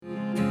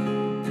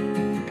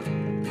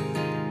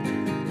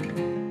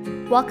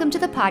Welcome to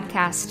the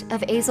podcast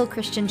of Azle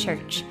Christian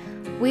Church.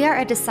 We are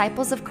a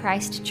Disciples of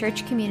Christ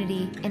church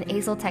community in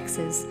Azle,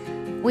 Texas.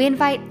 We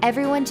invite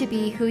everyone to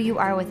be who you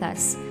are with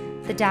us,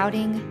 the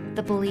doubting,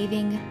 the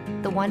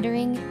believing, the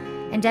wondering,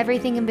 and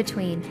everything in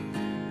between.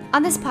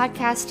 On this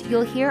podcast,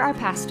 you'll hear our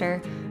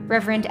pastor,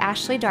 Reverend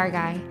Ashley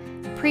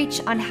Dargai, preach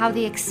on how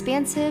the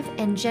expansive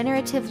and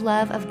generative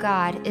love of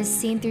God is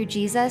seen through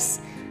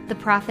Jesus, the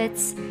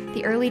prophets,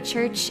 the early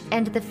church,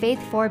 and the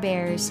faith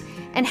forebears,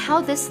 and how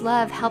this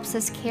love helps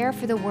us care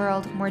for the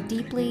world more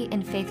deeply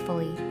and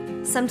faithfully.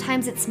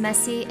 Sometimes it's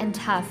messy and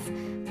tough,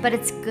 but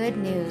it's good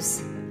news,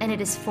 and it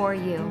is for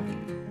you.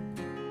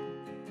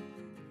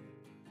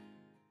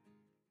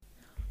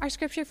 Our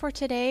scripture for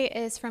today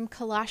is from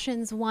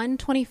Colossians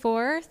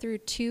 1:24 through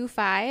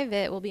 2:5.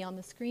 It will be on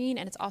the screen,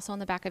 and it's also on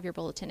the back of your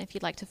bulletin if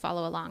you'd like to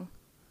follow along.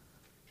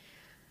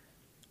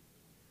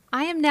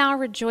 I am now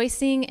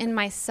rejoicing in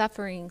my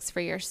sufferings for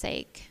your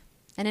sake,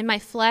 and in my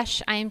flesh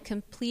I am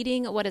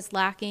completing what is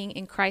lacking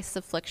in Christ's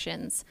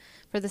afflictions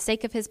for the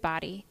sake of his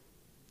body,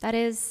 that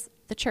is,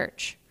 the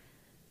church.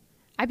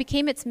 I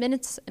became its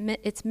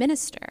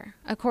minister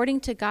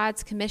according to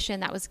God's commission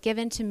that was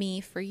given to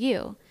me for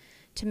you,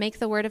 to make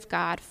the word of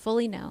God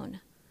fully known,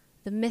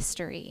 the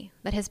mystery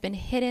that has been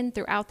hidden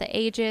throughout the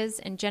ages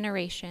and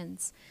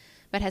generations,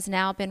 but has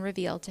now been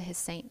revealed to his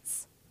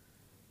saints.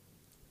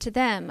 To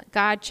them,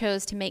 God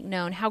chose to make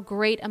known how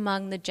great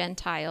among the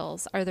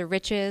Gentiles are the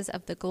riches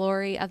of the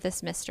glory of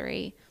this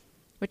mystery,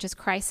 which is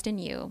Christ in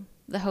you,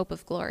 the hope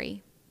of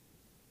glory.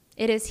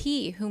 It is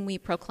he whom we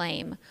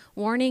proclaim,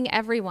 warning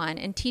everyone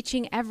and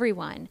teaching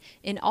everyone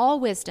in all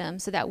wisdom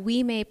so that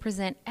we may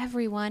present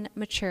everyone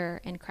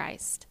mature in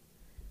Christ.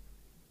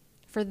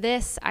 For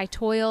this I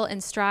toil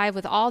and strive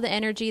with all the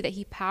energy that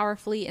he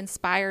powerfully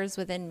inspires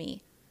within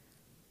me.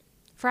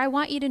 For I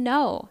want you to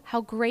know how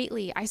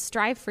greatly I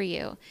strive for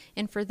you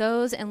and for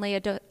those in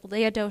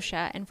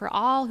Laodicea and for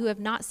all who have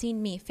not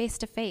seen me face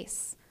to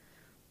face.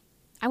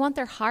 I want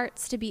their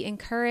hearts to be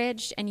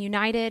encouraged and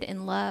united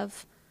in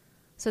love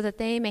so that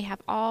they may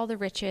have all the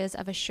riches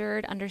of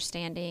assured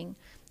understanding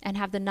and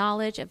have the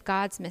knowledge of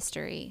God's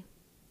mystery,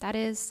 that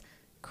is,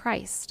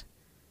 Christ,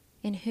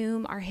 in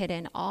whom are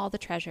hidden all the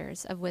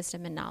treasures of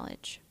wisdom and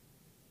knowledge.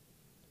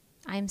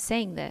 I am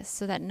saying this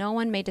so that no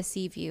one may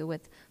deceive you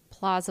with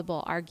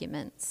plausible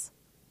arguments.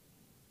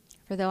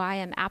 For though I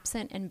am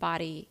absent in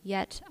body,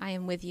 yet I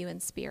am with you in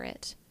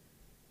spirit.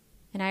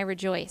 And I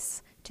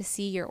rejoice to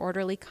see your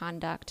orderly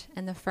conduct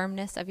and the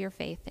firmness of your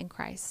faith in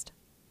Christ.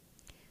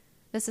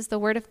 This is the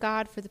word of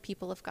God for the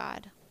people of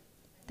God.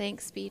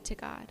 Thanks be to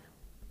God.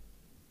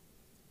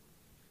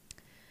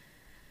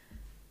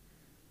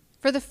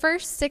 For the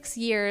first 6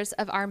 years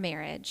of our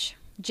marriage,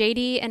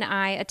 JD and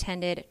I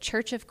attended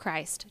Church of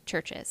Christ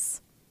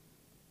churches.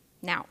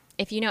 Now,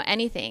 if you know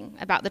anything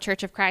about the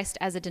Church of Christ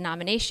as a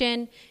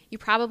denomination, you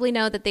probably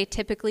know that they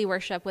typically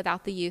worship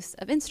without the use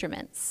of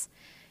instruments,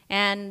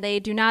 and they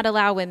do not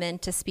allow women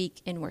to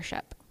speak in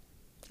worship,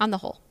 on the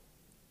whole.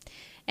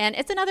 And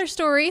it's another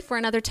story for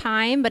another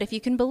time, but if you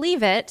can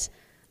believe it,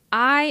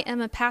 I am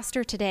a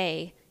pastor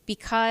today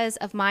because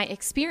of my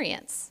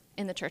experience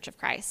in the Church of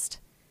Christ.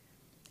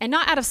 And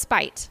not out of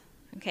spite,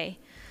 okay?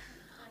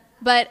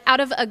 But out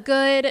of a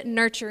good,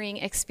 nurturing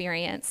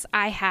experience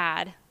I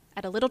had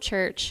at a little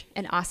church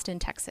in Austin,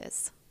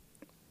 Texas.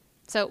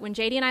 So when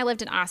JD and I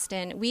lived in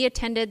Austin, we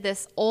attended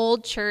this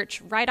old church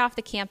right off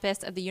the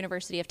campus of the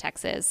University of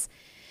Texas.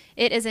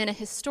 It is in a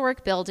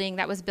historic building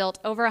that was built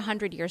over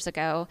 100 years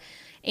ago,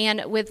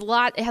 and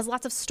it has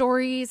lots of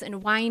stories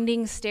and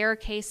winding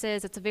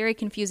staircases. It's a very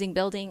confusing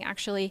building,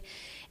 actually.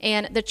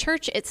 And the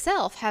church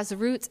itself has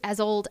roots as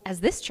old as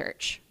this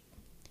church.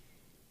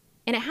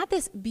 And it had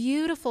this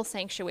beautiful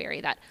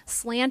sanctuary that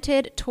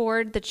slanted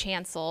toward the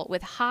chancel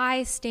with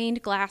high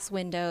stained glass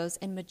windows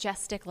and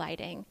majestic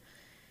lighting.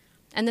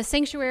 And the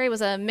sanctuary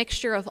was a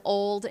mixture of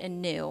old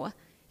and new.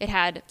 It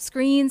had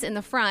screens in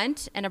the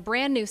front and a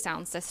brand new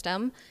sound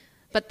system,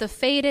 but the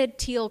faded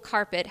teal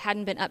carpet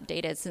hadn't been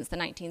updated since the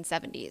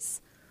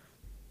 1970s.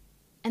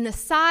 And the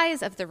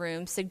size of the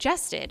room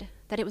suggested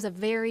that it was a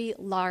very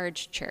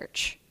large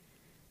church,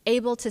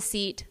 able to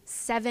seat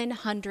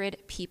 700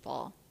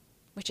 people,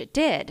 which it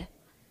did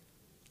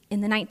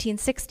in the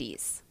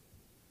 1960s.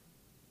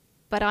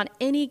 But on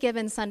any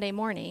given Sunday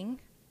morning,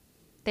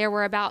 there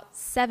were about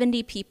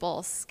 70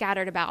 people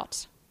scattered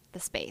about the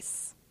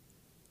space.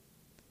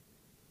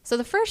 So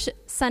the first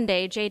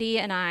Sunday, JD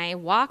and I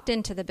walked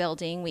into the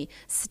building. We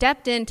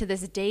stepped into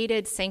this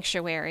dated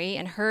sanctuary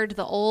and heard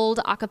the old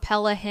a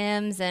cappella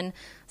hymns and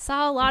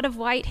saw a lot of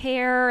white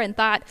hair and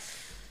thought,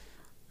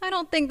 I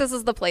don't think this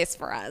is the place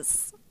for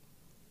us.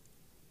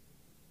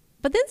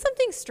 But then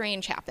something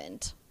strange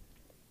happened.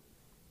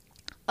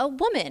 A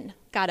woman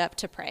got up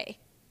to pray.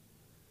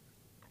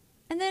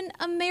 And then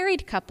a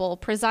married couple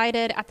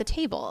presided at the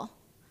table.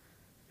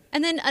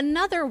 And then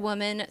another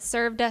woman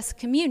served us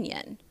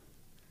communion.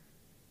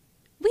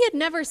 We had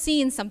never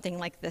seen something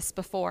like this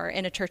before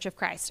in a Church of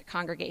Christ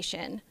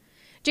congregation.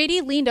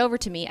 JD leaned over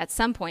to me at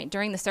some point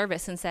during the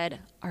service and said,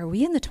 "Are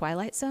we in the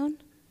Twilight Zone?"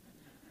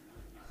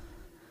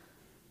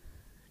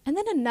 And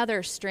then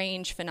another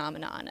strange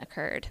phenomenon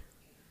occurred.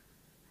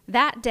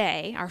 That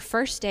day, our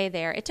first day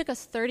there, it took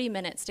us 30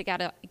 minutes to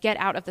get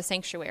out of the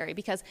sanctuary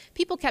because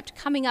people kept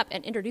coming up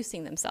and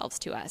introducing themselves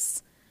to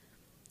us.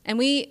 And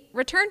we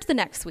returned the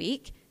next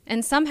week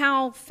and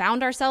somehow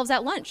found ourselves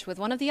at lunch with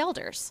one of the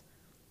elders.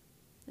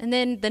 And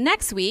then the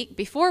next week,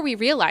 before we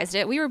realized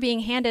it, we were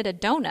being handed a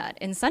donut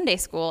in Sunday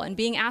school and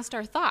being asked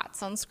our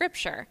thoughts on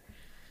Scripture.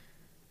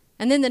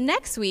 And then the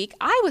next week,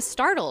 I was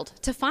startled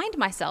to find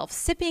myself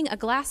sipping a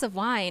glass of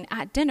wine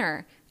at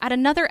dinner at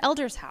another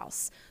elder's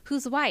house,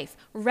 whose wife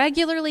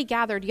regularly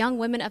gathered young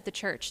women of the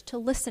church to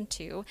listen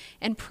to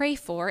and pray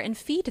for and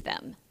feed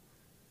them.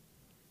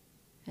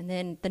 And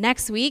then the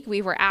next week,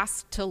 we were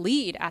asked to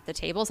lead at the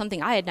table,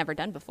 something I had never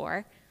done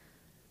before.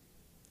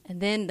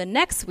 And then the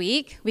next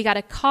week, we got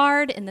a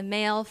card in the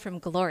mail from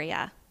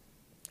Gloria,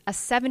 a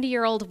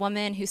 70-year-old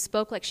woman who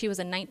spoke like she was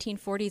a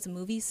 1940s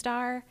movie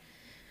star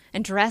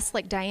and dressed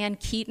like Diane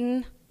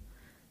Keaton,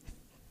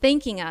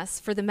 thanking us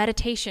for the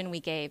meditation we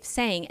gave,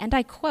 saying, and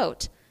I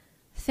quote,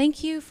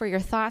 "Thank you for your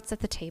thoughts at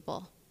the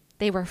table.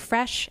 They were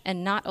fresh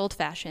and not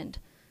old-fashioned.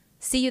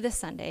 See you this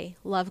Sunday.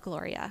 Love,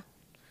 Gloria."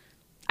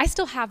 I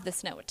still have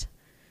this note.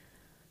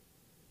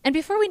 And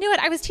before we knew it,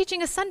 I was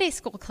teaching a Sunday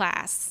school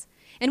class.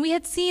 And we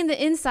had seen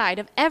the inside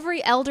of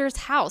every elder's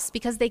house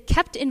because they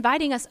kept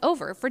inviting us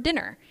over for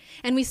dinner.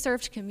 And we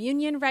served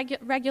communion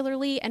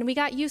regularly, and we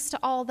got used to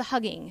all the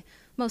hugging,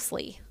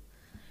 mostly.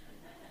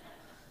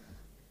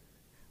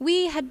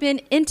 We had been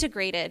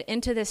integrated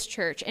into this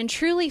church and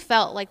truly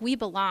felt like we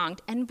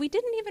belonged, and we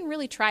didn't even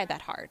really try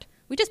that hard.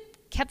 We just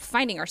kept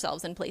finding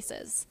ourselves in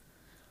places.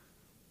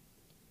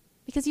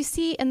 Because you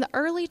see, in the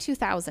early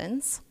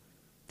 2000s,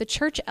 the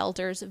church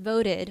elders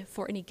voted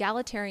for an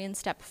egalitarian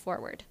step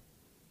forward.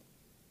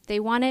 They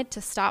wanted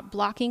to stop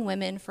blocking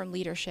women from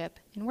leadership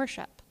in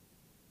worship.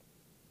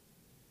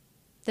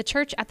 The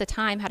church at the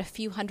time had a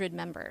few hundred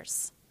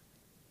members.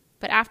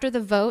 But after the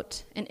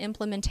vote and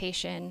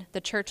implementation, the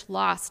church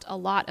lost a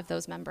lot of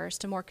those members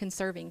to more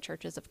conserving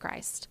churches of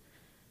Christ.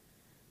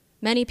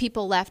 Many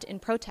people left in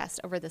protest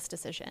over this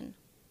decision.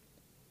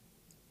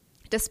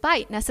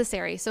 Despite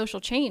necessary social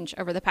change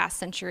over the past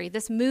century,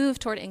 this move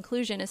toward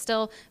inclusion is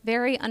still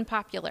very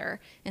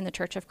unpopular in the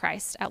Church of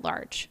Christ at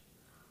large.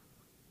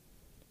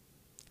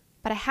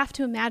 But I have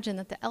to imagine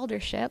that the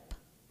eldership,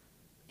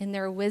 in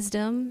their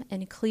wisdom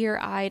and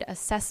clear-eyed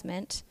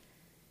assessment,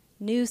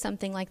 knew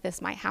something like this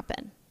might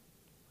happen.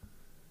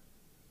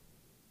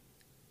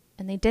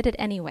 And they did it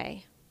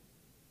anyway.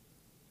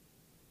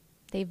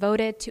 They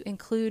voted to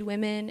include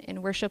women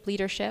in worship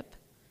leadership.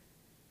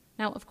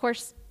 Now, of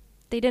course,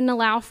 they didn't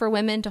allow for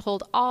women to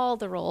hold all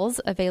the roles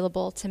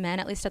available to men,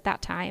 at least at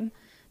that time.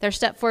 Their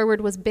step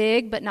forward was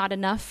big, but not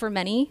enough for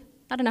many,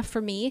 not enough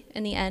for me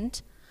in the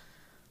end.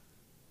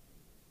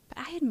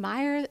 But I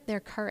admire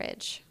their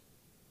courage.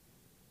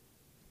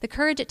 The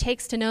courage it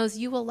takes to know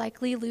you will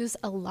likely lose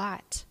a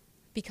lot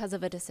because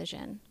of a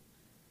decision,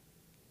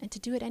 and to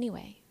do it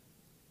anyway.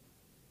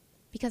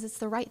 Because it's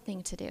the right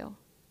thing to do.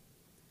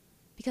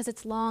 Because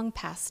it's long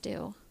past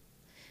due.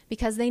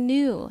 Because they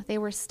knew they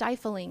were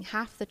stifling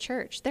half the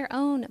church, their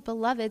own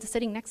beloved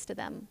sitting next to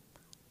them.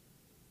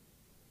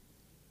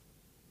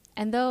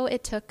 And though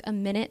it took a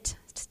minute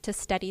to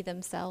steady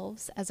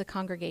themselves as a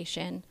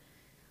congregation,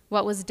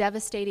 what was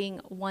devastating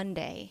one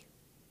day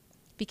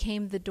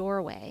became the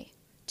doorway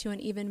to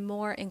an even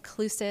more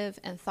inclusive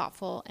and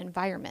thoughtful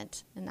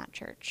environment in that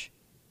church.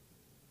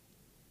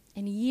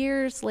 And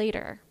years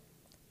later,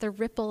 the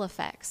ripple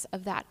effects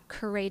of that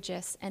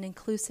courageous and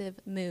inclusive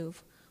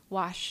move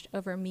washed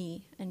over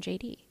me and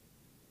JD.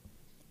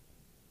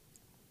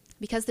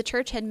 Because the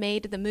church had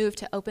made the move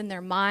to open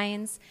their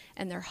minds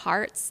and their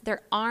hearts,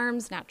 their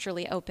arms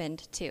naturally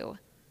opened too.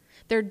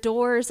 Their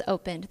doors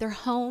opened, their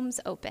homes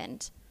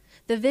opened.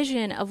 The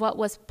vision of what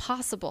was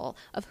possible,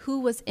 of who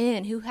was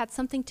in, who had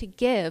something to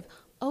give,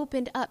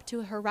 opened up to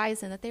a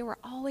horizon that they were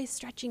always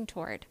stretching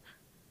toward.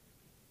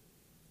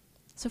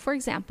 So for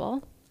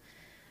example,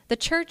 the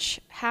church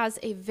has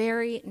a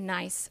very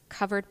nice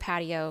covered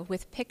patio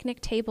with picnic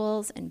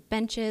tables and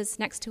benches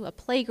next to a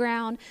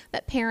playground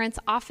that parents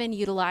often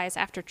utilize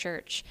after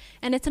church.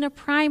 And it's in a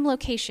prime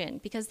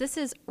location because this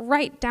is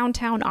right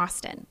downtown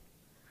Austin.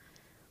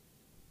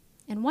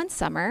 And one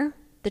summer,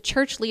 the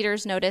church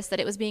leaders noticed that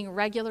it was being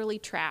regularly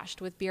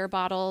trashed with beer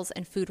bottles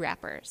and food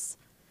wrappers.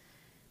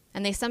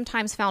 And they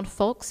sometimes found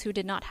folks who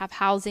did not have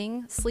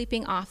housing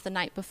sleeping off the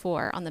night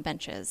before on the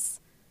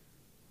benches.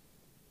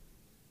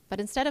 But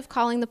instead of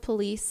calling the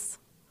police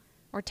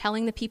or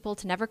telling the people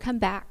to never come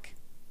back,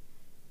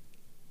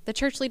 the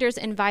church leaders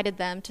invited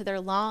them to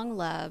their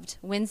long-loved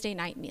Wednesday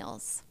night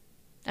meals,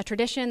 a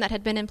tradition that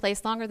had been in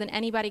place longer than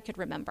anybody could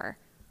remember.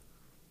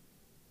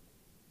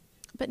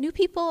 But new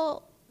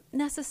people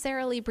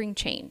necessarily bring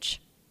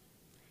change.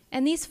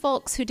 And these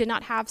folks who did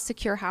not have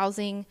secure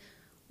housing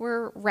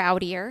were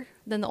rowdier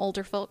than the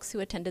older folks who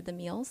attended the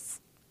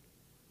meals.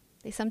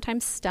 They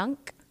sometimes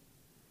stunk.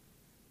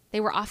 They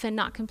were often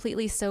not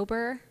completely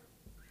sober.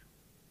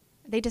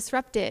 They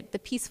disrupted the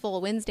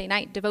peaceful Wednesday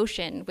night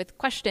devotion with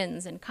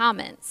questions and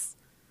comments.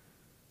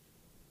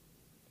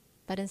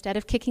 But instead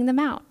of kicking them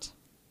out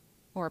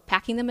or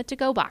packing them a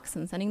to-go box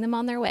and sending them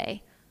on their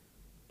way,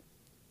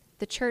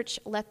 the church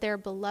let their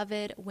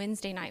beloved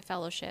Wednesday night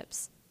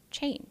fellowships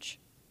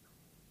change.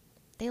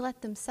 They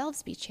let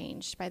themselves be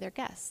changed by their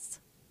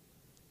guests.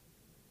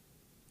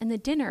 And the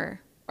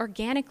dinner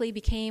organically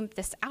became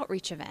this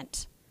outreach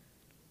event.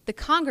 The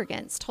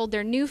congregants told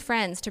their new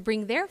friends to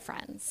bring their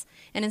friends,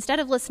 and instead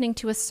of listening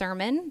to a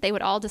sermon, they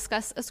would all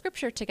discuss a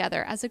scripture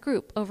together as a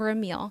group over a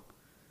meal.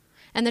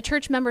 And the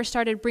church members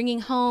started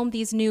bringing home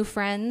these new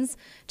friends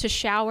to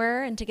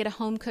shower and to get a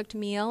home-cooked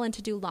meal and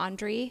to do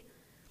laundry.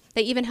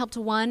 They even helped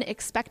one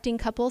expecting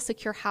couple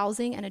secure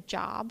housing and a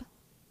job.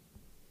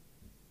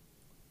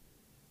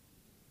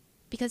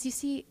 Because you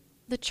see,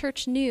 the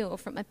church knew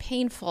from a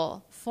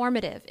painful,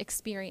 formative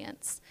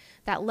experience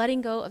that letting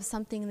go of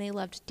something they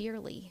loved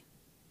dearly,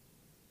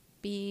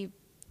 be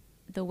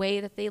the way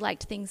that they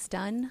liked things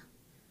done,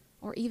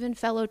 or even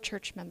fellow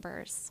church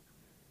members,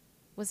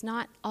 was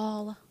not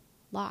all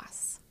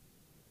loss.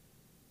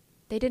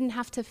 They didn't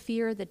have to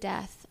fear the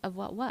death of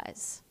what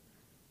was.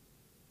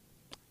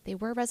 They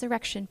were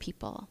resurrection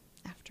people,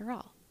 after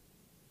all.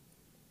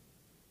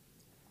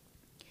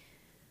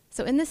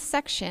 So in this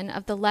section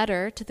of the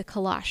letter to the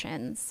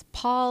Colossians,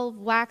 Paul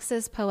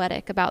waxes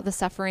poetic about the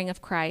suffering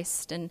of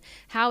Christ and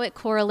how it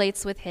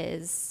correlates with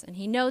his. And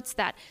he notes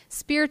that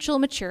spiritual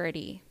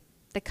maturity,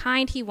 the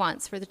kind he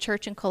wants for the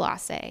church in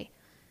Colossae,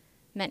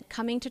 meant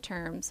coming to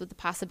terms with the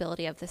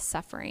possibility of this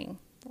suffering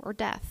or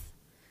death.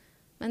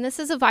 And this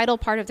is a vital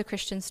part of the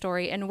Christian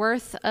story and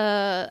worth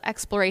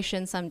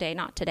exploration someday,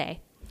 not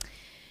today.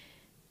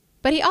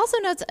 But he also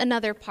notes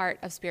another part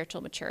of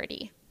spiritual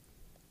maturity,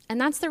 and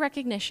that's the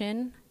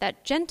recognition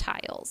that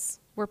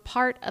Gentiles were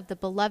part of the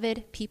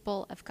beloved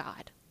people of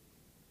God.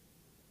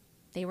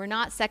 They were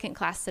not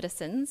second-class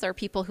citizens or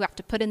people who have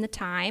to put in the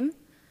time.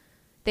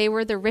 They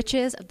were the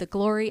riches of the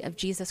glory of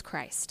Jesus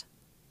Christ.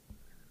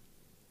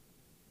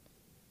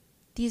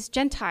 These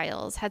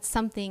Gentiles had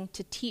something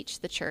to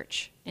teach the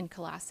church in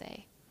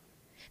Colossae.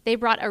 They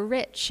brought a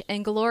rich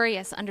and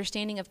glorious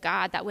understanding of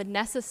God that would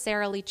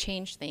necessarily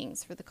change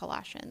things for the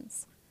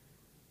Colossians.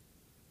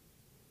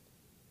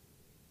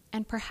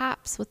 And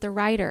perhaps what the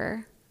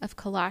writer of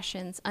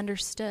Colossians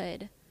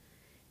understood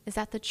is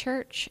that the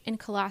church in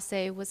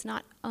Colossae was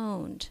not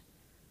owned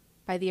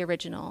by the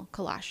original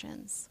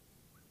Colossians.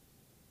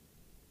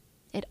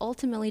 It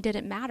ultimately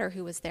didn't matter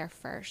who was there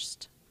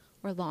first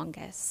or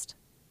longest,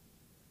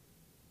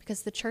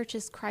 because the church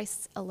is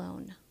Christ's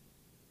alone.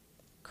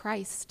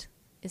 Christ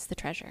is the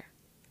treasure.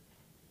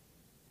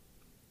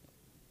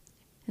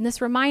 And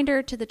this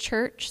reminder to the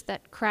church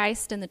that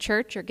Christ and the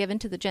church are given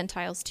to the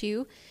Gentiles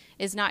too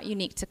is not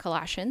unique to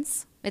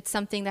Colossians. It's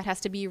something that has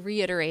to be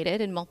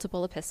reiterated in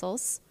multiple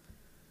epistles.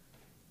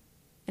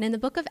 And in the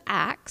book of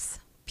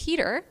Acts,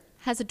 Peter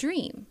has a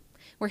dream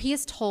where he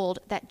is told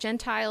that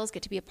Gentiles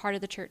get to be a part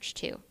of the church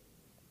too,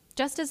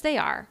 just as they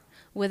are,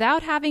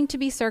 without having to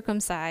be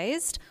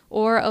circumcised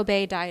or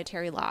obey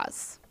dietary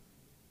laws.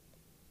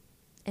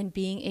 And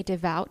being a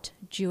devout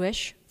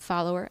Jewish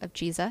follower of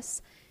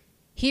Jesus,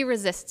 he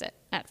resists it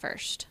at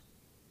first.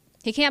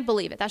 He can't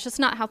believe it. That's just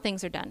not how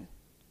things are done.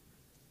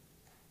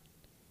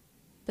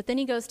 But then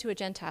he goes to a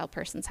Gentile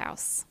person's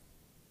house.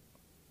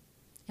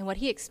 And what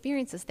he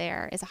experiences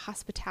there is a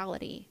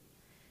hospitality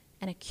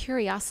and a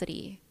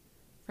curiosity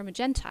from a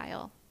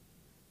Gentile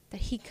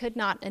that he could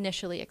not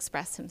initially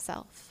express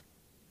himself.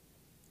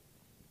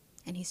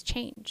 And he's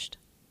changed.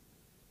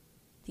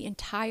 The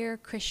entire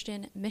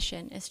Christian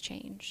mission is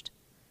changed.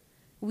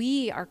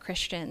 We are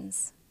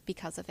Christians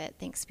because of it,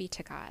 thanks be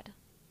to God.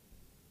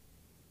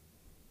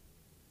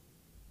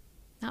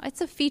 Now,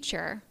 it's a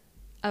feature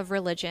of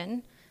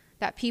religion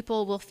that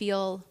people will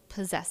feel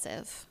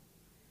possessive,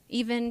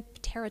 even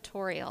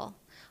territorial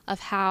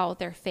of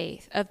their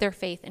faith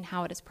and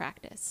how it is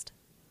practiced.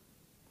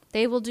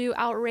 They will do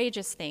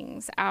outrageous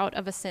things out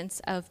of a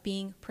sense of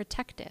being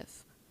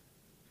protective.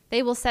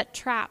 They will set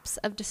traps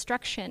of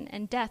destruction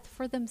and death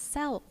for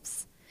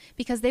themselves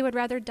because they would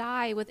rather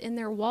die within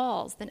their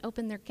walls than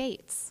open their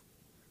gates.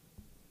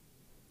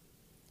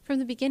 From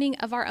the beginning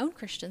of our own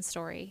Christian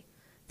story,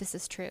 this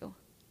is true.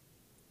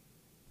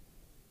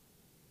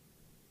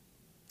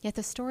 Yet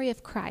the story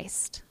of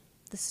Christ,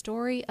 the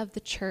story of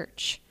the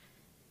church,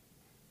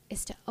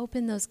 is to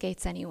open those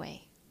gates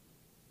anyway.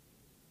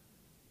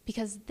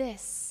 Because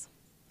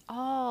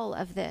all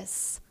of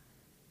this,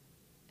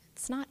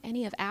 it's not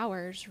any of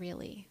ours,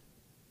 really.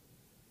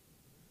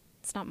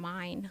 It's not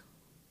mine.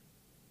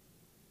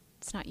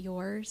 It's not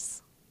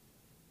yours.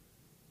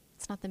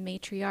 It's not the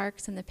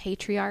matriarchs and the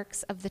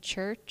patriarchs of the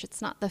church.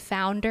 It's not the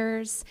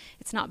founders.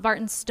 It's not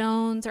Barton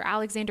Stone's or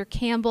Alexander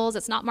Campbell's.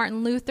 It's not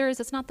Martin Luther's.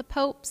 It's not the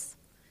Pope's.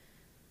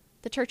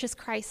 The church is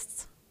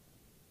Christ's,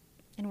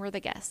 and we're the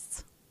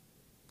guests.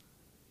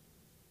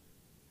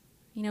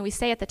 You know, we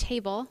say at the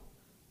table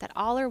that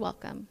all are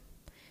welcome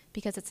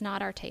because it's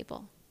not our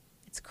table.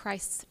 It's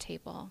Christ's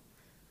table.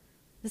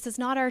 This is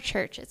not our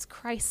church. It's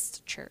Christ's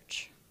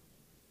church.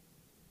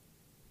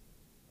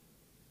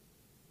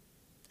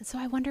 And so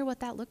I wonder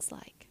what that looks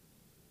like.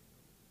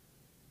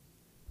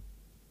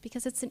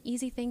 because it's an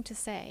easy thing to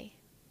say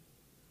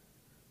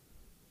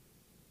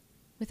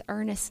with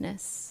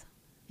earnestness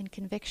and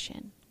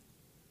conviction.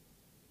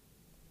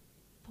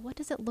 But what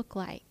does it look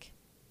like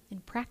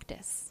in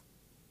practice?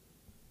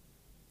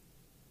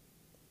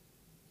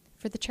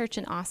 For the church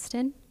in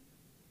Austin,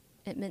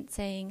 it meant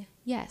saying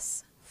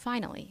yes,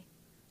 finally,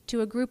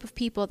 to a group of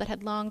people that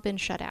had long been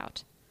shut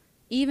out,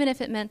 even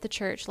if it meant the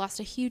church lost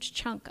a huge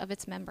chunk of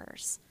its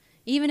members,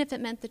 even if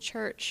it meant the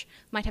church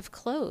might have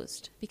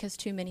closed because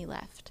too many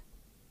left.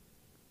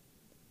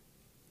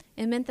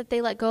 It meant that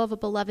they let go of a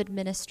beloved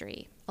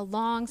ministry, a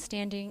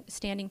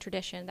long-standing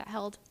tradition that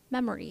held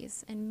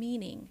memories and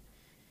meaning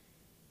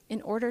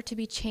in order to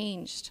be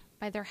changed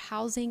by their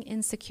housing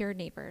insecure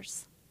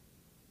neighbors,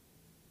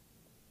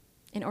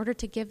 in order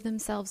to give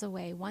themselves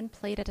away one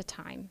plate at a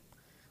time,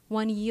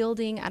 one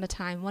yielding at a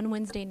time, one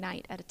Wednesday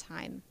night at a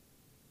time.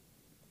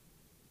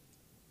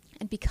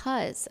 And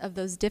because of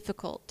those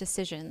difficult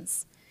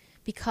decisions,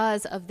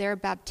 because of their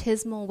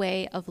baptismal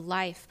way of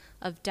life,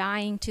 of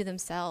dying to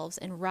themselves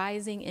and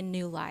rising in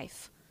new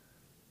life,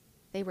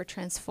 they were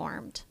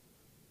transformed.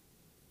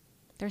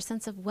 Their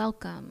sense of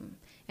welcome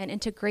and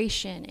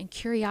integration and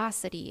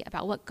curiosity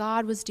about what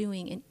God was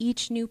doing in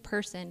each new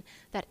person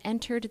that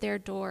entered their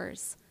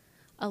doors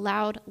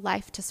allowed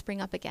life to spring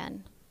up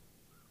again.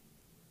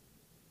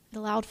 It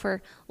allowed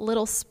for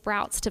little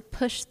sprouts to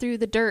push through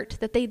the dirt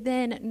that they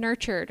then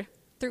nurtured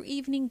through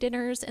evening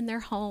dinners in their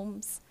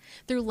homes,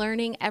 through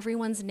learning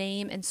everyone's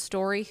name and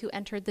story who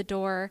entered the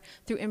door,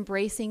 through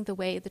embracing the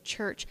way the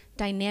church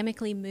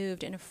dynamically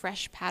moved in a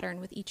fresh pattern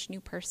with each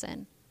new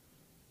person.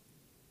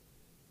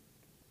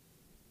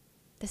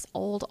 This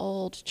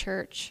old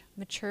church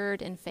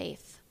matured in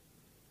faith.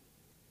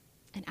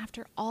 And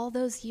after all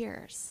those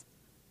years,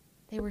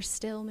 they were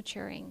still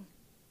maturing.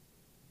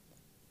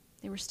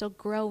 They were still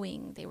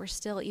growing. They were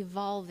still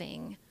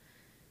evolving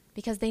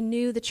because they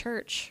knew the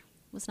church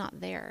was not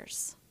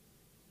theirs.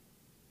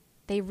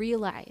 They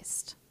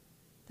realized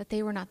that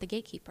they were not the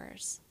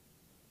gatekeepers.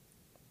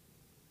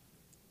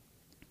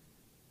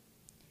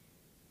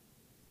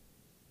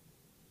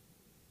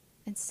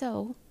 And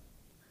so,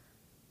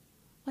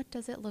 what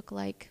does it look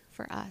like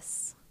for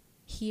us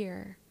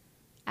here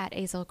at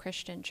Azle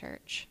Christian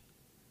Church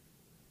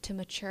to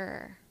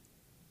mature,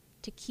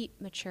 to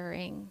keep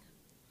maturing,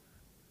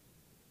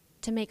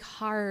 to make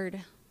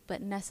hard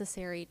but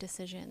necessary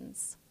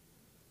decisions,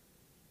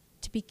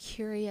 to be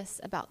curious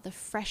about the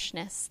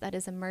freshness that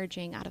is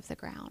emerging out of the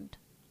ground?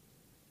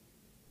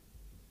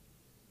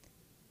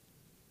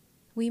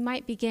 We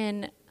might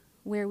begin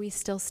where we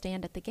still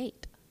stand at the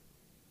gate,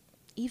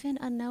 even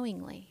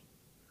unknowingly.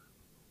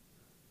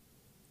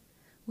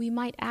 We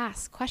might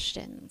ask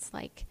questions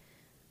like,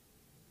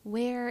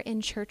 where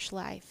in church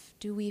life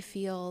do we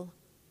feel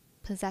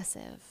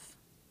possessive,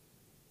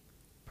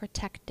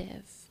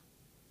 protective,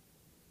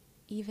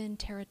 even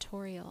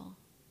territorial?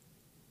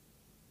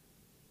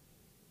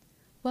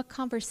 What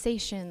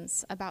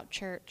conversations about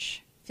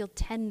church feel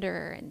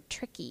tender and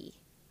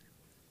tricky?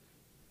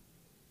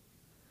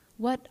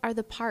 What are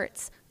the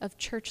parts of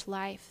church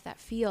life that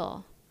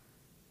feel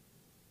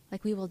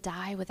like we will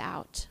die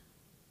without?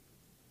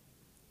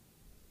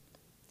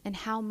 And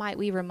how might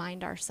we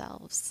remind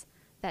ourselves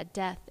that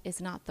death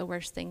is not the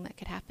worst thing that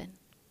could happen?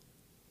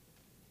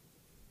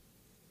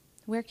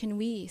 Where can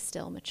we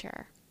still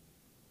mature?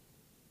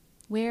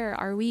 Where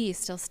are we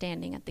still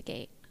standing at the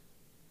gate?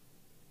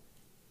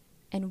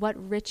 And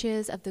what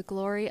riches of the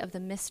glory of the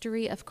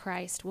mystery of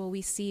Christ will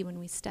we see when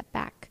we step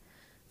back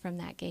from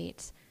that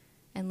gate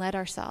and let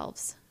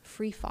ourselves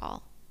free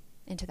fall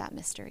into that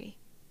mystery?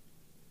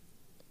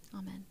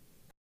 Amen.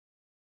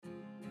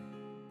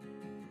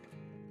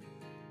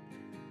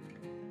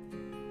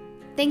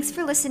 Thanks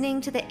for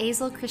listening to the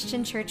Azle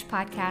Christian Church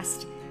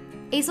podcast.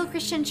 Azle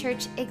Christian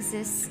Church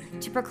exists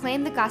to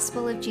proclaim the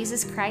gospel of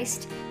Jesus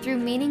Christ through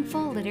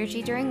meaningful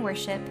liturgy during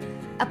worship,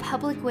 a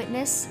public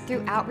witness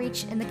through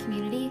outreach in the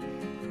community,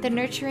 the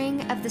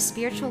nurturing of the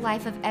spiritual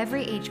life of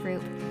every age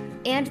group,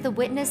 and the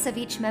witness of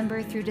each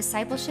member through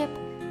discipleship,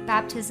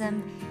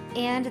 baptism,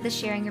 and the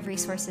sharing of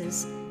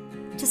resources.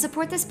 To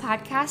support this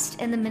podcast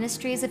and the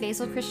ministries of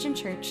Azle Christian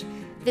Church,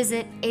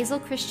 visit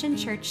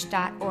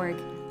azlechristianchurch.org.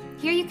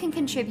 Here you can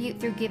contribute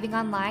through giving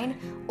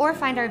online or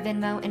find our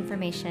Venmo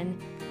information.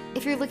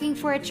 If you're looking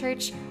for a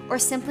church or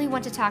simply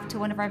want to talk to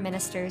one of our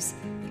ministers,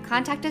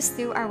 contact us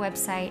through our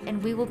website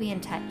and we will be in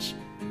touch.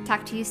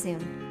 Talk to you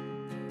soon.